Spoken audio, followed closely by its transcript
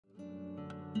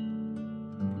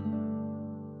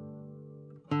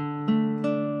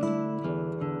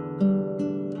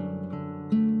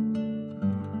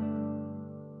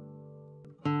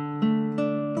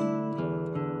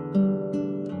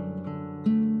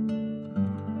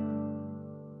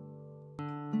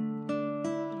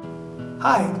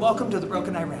Hi, and welcome to the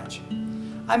Broken Eye Ranch.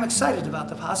 I'm excited about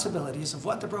the possibilities of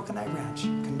what the Broken Eye Ranch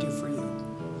can do for you.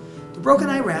 The Broken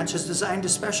Eye Ranch is designed to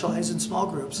specialize in small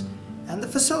groups, and the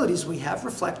facilities we have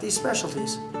reflect these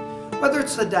specialties. Whether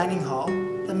it's the dining hall,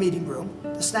 the meeting room,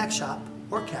 the snack shop,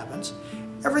 or cabins,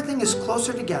 everything is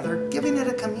closer together, giving it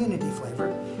a community flavor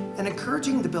and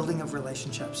encouraging the building of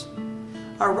relationships.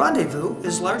 Our rendezvous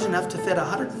is large enough to fit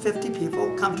 150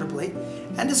 people comfortably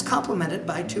and is complemented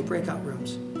by 2 breakout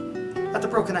rooms. At the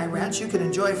Broken Eye Ranch, you can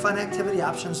enjoy fun activity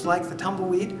options like the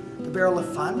tumbleweed, the barrel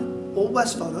of fun, Old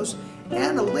West photos,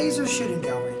 and a laser shooting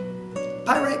gallery.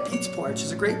 Pyrite Pete's Porch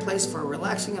is a great place for a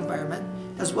relaxing environment,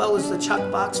 as well as the Chuck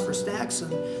Box for snacks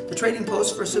and the Trading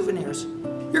Post for souvenirs.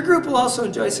 Your group will also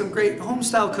enjoy some great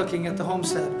home-style cooking at the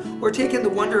homestead, or take in the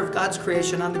wonder of God's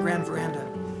creation on the grand veranda.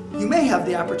 You may have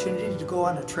the opportunity to go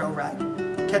on a trail ride,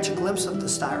 catch a glimpse of the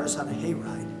stars on a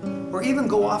hayride, or even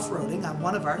go off-roading on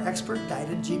one of our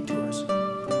expert-guided Jeep tours.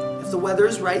 If the weather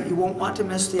is right, you won't want to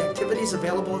miss the activities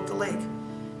available at the lake.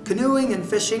 Canoeing and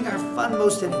fishing are fun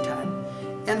most anytime.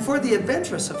 And for the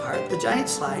adventurous of heart, the giant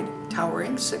slide,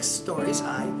 towering 6 stories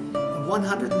high and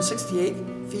 168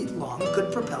 feet long,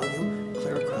 could propel you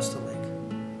clear across the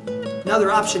lake.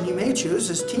 Another option you may choose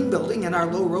is team building in our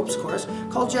low ropes course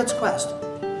called Jet's Quest.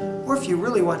 Or if you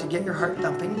really want to get your heart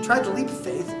thumping, try the Leap of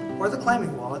Faith or the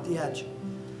climbing wall at the edge.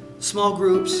 Small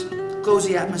groups,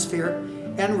 cozy atmosphere,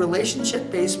 and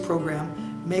relationship-based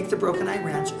program make the Broken Eye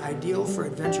Ranch ideal for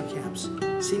adventure camps,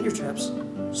 senior trips,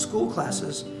 school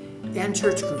classes, and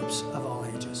church groups of all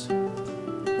ages.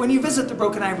 When you visit the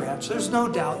Broken Eye Ranch, there's no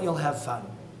doubt you'll have fun.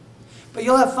 But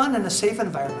you'll have fun in a safe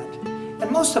environment. And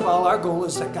most of all, our goal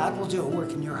is that God will do a work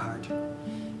in your heart.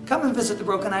 Come and visit the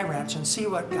Broken Eye Ranch and see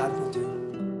what God will do.